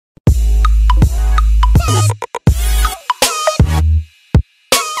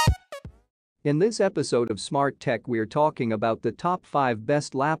In this episode of Smart Tech we are talking about the top 5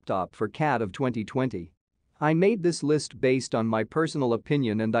 best laptop for CAD of 2020. I made this list based on my personal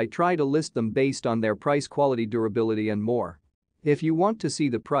opinion and I try to list them based on their price, quality, durability and more. If you want to see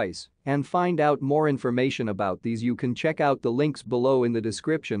the price and find out more information about these, you can check out the links below in the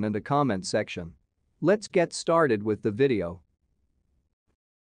description and the comment section. Let's get started with the video.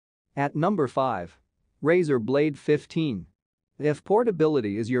 At number 5. Razer Blade 15. If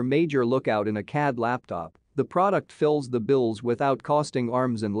portability is your major lookout in a CAD laptop, the product fills the bills without costing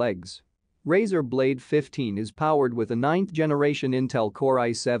arms and legs. Razer Blade 15 is powered with a 9th generation Intel Core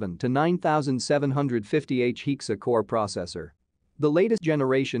i7 to 9750H hexa-core processor. The latest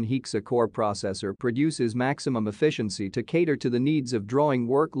generation hexa-core processor produces maximum efficiency to cater to the needs of drawing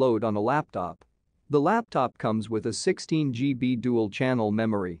workload on a laptop. The laptop comes with a 16 GB dual-channel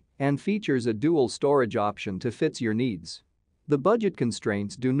memory and features a dual storage option to fit your needs. The budget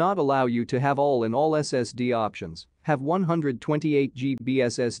constraints do not allow you to have all-in-all SSD options. Have 128 GB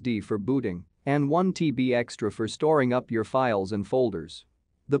SSD for booting and 1 TB extra for storing up your files and folders.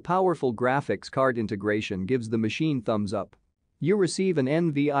 The powerful graphics card integration gives the machine thumbs up. You receive an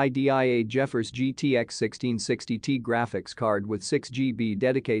NVIDIA GeForce GTX 1660Ti graphics card with 6 GB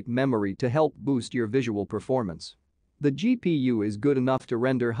dedicated memory to help boost your visual performance. The GPU is good enough to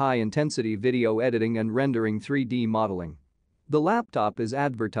render high-intensity video editing and rendering 3D modeling. The laptop is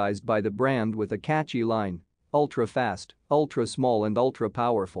advertised by the brand with a catchy line: ultra-fast, ultra-small and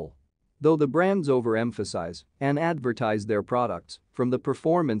ultra-powerful. Though the brands overemphasize and advertise their products, from the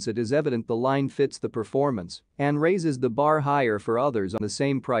performance it is evident the line fits the performance and raises the bar higher for others on the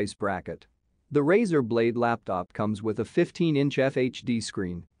same price bracket. The Razer Blade laptop comes with a 15-inch FHD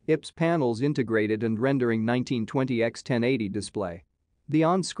screen, IPS panels integrated and rendering 1920x1080 display. The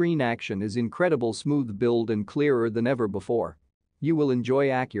on-screen action is incredible, smooth build and clearer than ever before. You will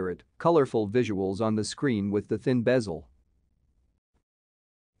enjoy accurate, colorful visuals on the screen with the thin bezel.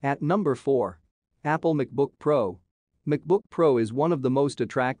 At number 4. Apple MacBook Pro. MacBook Pro is one of the most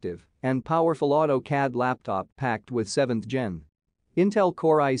attractive and powerful AutoCAD laptop packed with 7th Gen. Intel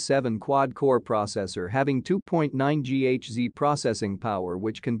Core i7 quad-core processor having 2.9 GHz processing power,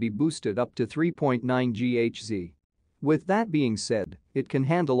 which can be boosted up to 3.9 GHz. With that being said, it can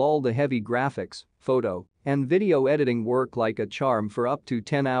handle all the heavy graphics, photo, and video editing work like a charm for up to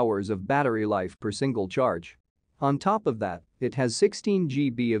 10 hours of battery life per single charge. On top of that, it has 16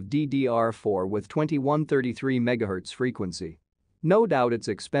 GB of DDR4 with 2133 MHz frequency. No doubt it's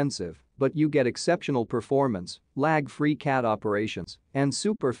expensive, but you get exceptional performance, lag-free CAD operations, and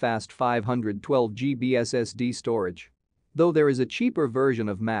super-fast 512 GB SSD storage. Though there is a cheaper version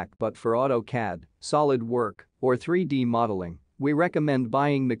of Mac, but for AutoCAD, solid work, or 3D modeling, we recommend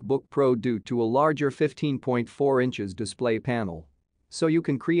buying MacBook Pro due to a larger 15.4 inches display panel. So you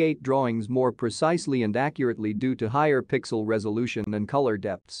can create drawings more precisely and accurately due to higher pixel resolution and color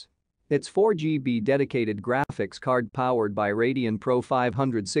depths. Its 4 GB dedicated graphics card powered by Radeon Pro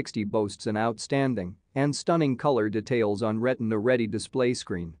 560 boasts an outstanding and stunning color details on Retina-ready display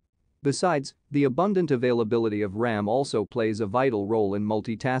screen. Besides, the abundant availability of RAM also plays a vital role in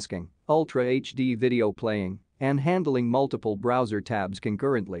multitasking, Ultra HD video playing, and handling multiple browser tabs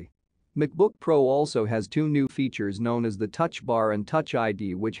concurrently. MacBook Pro also has 2 new features known as the Touch Bar and Touch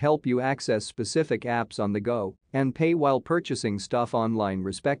ID, which help you access specific apps on the go and pay while purchasing stuff online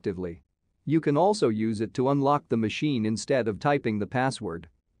respectively. You can also use it to unlock the machine instead of typing the password.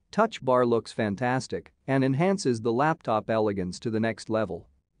 Touch Bar looks fantastic and enhances the laptop elegance to the next level.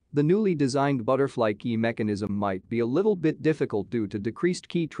 The newly designed butterfly key mechanism might be a little bit difficult due to decreased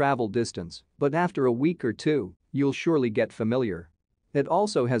key travel distance, but after a week or two, you'll surely get familiar. It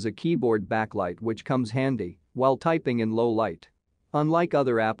also has a keyboard backlight which comes handy while typing in low light. Unlike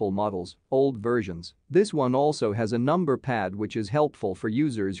other Apple models, old versions, this one also has a number pad which is helpful for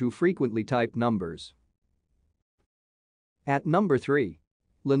users who frequently type numbers. At number 3.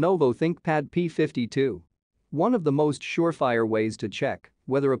 Lenovo ThinkPad P52. One of the most surefire ways to check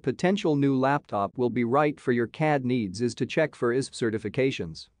whether a potential new laptop will be right for your CAD needs is to check for ISP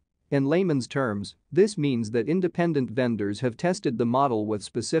certifications. In layman's terms, this means that independent vendors have tested the model with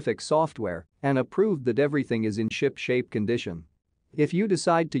specific software and approved that everything is in ship-shape condition. If you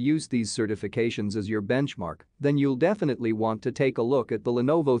decide to use these certifications as your benchmark, then you'll definitely want to take a look at the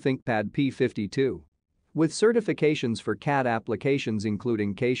Lenovo ThinkPad P52. With certifications for CAD applications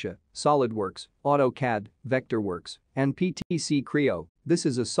including Cassia, SolidWorks, AutoCAD, Vectorworks, and PTC Creo, this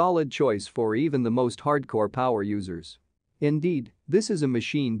is a solid choice for even the most hardcore power users. Indeed, this is a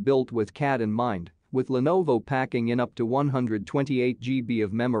machine built with CAD in mind, with Lenovo packing in up to 128 GB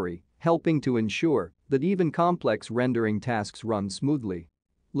of memory, helping to ensure that even complex rendering tasks run smoothly.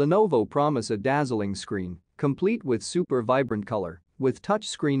 Lenovo promise a dazzling screen, complete with super vibrant color, with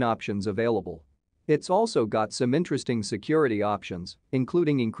touchscreen options available. It's also got some interesting security options,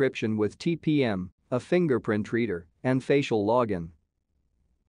 including encryption with TPM, a fingerprint reader, and facial login.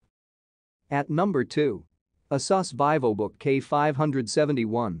 At number 2. Asus VivoBook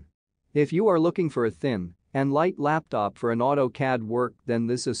K571. If you are looking for a thin and light laptop for an AutoCAD work, then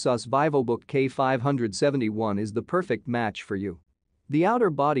this Asus VivoBook K571 is the perfect match for you. The outer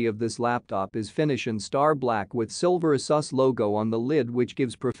body of this laptop is finished in star black with silver Asus logo on the lid, which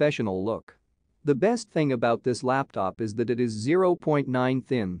gives professional look. The best thing about this laptop is that it is 0.9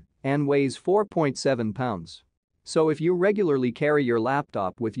 thin and weighs 4.7 pounds. So if you regularly carry your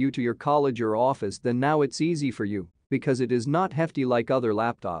laptop with you to your college or office, then now it's easy for you because it is not hefty like other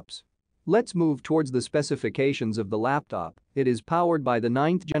laptops. Let's move towards the specifications of the laptop. It is powered by the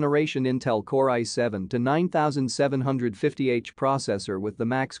 9th generation Intel Core i7 to 9750H processor with the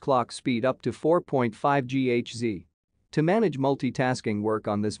max clock speed up to 4.5 GHz. To manage multitasking work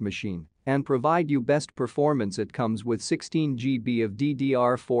on this machine and provide you best performance, it comes with 16 GB of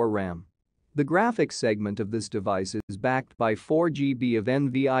DDR4 RAM. The graphics segment of this device is backed by 4 GB of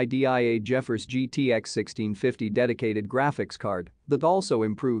NVIDIA GeForce GTX 1650 dedicated graphics card that also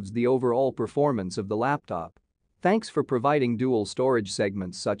improves the overall performance of the laptop. Thanks for providing dual storage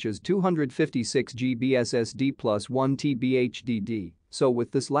segments such as 256 GB SSD plus 1 TB HDD, so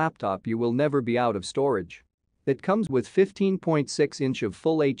with this laptop you will never be out of storage. It comes with 15.6-inch of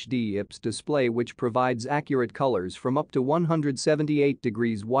Full HD IPS display, which provides accurate colors from up to 178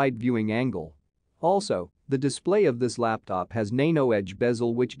 degrees wide viewing angle. Also, the display of this laptop has nano-edge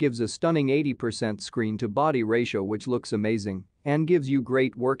bezel, which gives a stunning 80% screen-to-body ratio, which looks amazing and gives you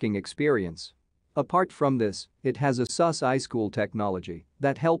great working experience. Apart from this, it has a Asus iCool technology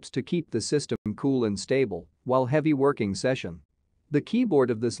that helps to keep the system cool and stable while heavy working session. The keyboard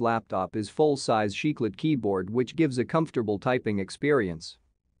of this laptop is full-size chiclet keyboard, which gives a comfortable typing experience.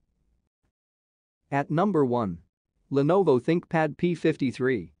 At number 1. Lenovo ThinkPad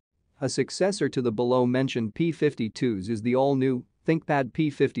P53. A successor to the below-mentioned P52s is the all-new ThinkPad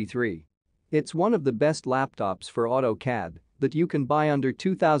P53. It's one of the best laptops for AutoCAD that you can buy under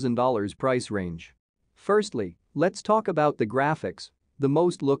 $2,000 price range. Firstly, let's talk about the graphics, the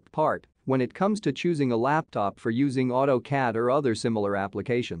most looked part when it comes to choosing a laptop for using AutoCAD or other similar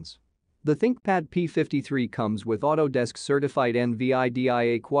applications. The ThinkPad P53 comes with Autodesk certified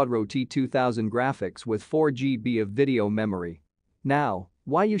NVIDIA Quadro T2000 graphics with 4 GB of video memory. Now,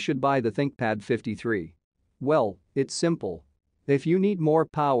 why you should buy the ThinkPad 53? Well, it's simple. If you need more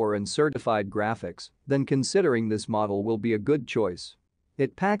power and certified graphics, then considering this model will be a good choice.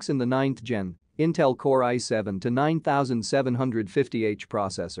 It packs in the 9th gen Intel Core i7 to 9750H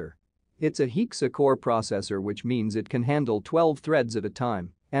processor. It's a hexa-core processor, which means it can handle 12 threads at a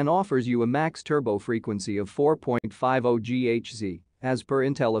time and offers you a max turbo frequency of 4.50 GHz, as per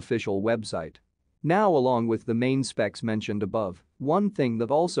Intel official website. Now, along with the main specs mentioned above, one thing that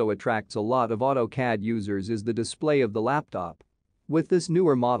also attracts a lot of AutoCAD users is the display of the laptop. With this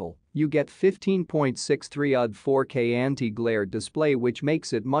newer model, you get 15.63 UD 4K anti-glare display, which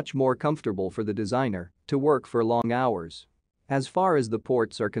makes it much more comfortable for the designer to work for long hours. As far as the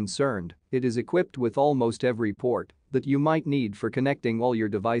ports are concerned, it is equipped with almost every port that you might need for connecting all your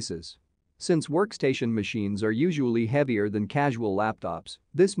devices. Since workstation machines are usually heavier than casual laptops,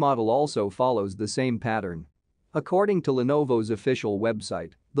 this model also follows the same pattern. According to Lenovo's official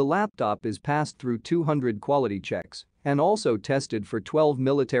website, the laptop is passed through 200 quality checks and also tested for 12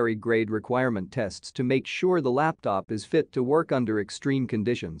 military-grade requirement tests to make sure the laptop is fit to work under extreme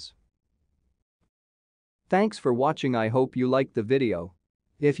conditions. Thanks for watching. I hope you liked the video.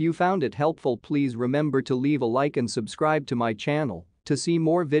 If you found it helpful, please remember to leave a like and subscribe to my channel to see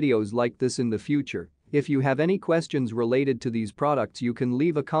more videos like this in the future. If you have any questions related to these products, you can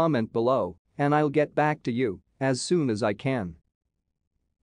leave a comment below and I'll get back to you as soon as I can.